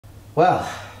Well,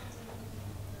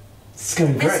 it's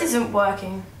going great. This isn't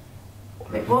working.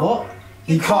 Wait, what? What?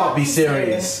 You can't be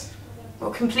serious.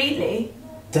 Well, completely.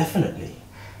 Definitely.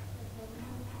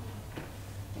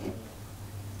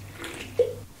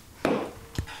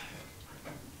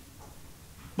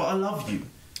 But I love you.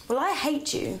 Well, I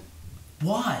hate you.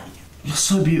 Why? You're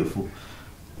so beautiful.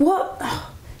 What?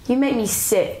 You make me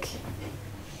sick.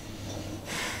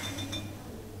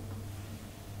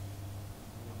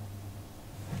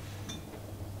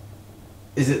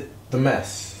 Is it the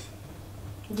mess?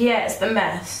 Yeah, it's the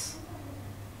mess.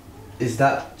 Is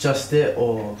that just it,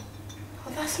 or...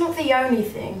 Well, that's not the only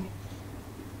thing.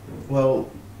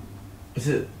 Well, is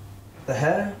it the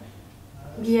hair?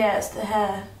 Yeah, it's the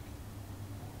hair.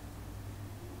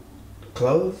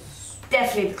 Clothes?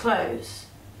 Definitely the clothes.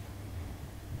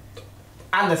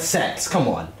 And the sex, come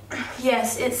on.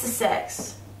 Yes, it's the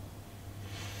sex.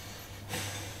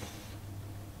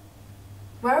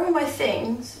 Where are all my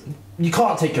things? You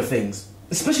can't take your things,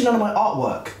 especially none of my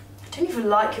artwork. I don't even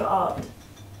like your art.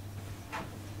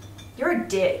 You're a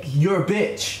dick. You're a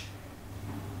bitch.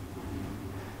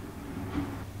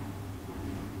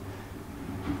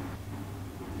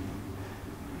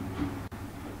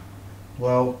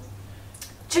 Well...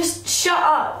 Just shut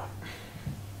up.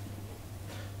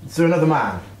 Is there another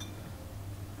man?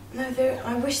 No,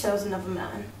 I wish there was another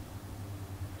man.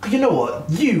 You know what?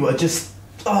 You are just...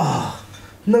 Oh,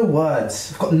 no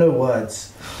words. I've got no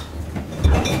words.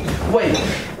 Wait.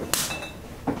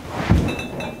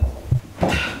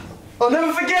 I'll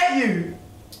never forget you!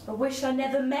 I wish I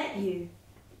never met you.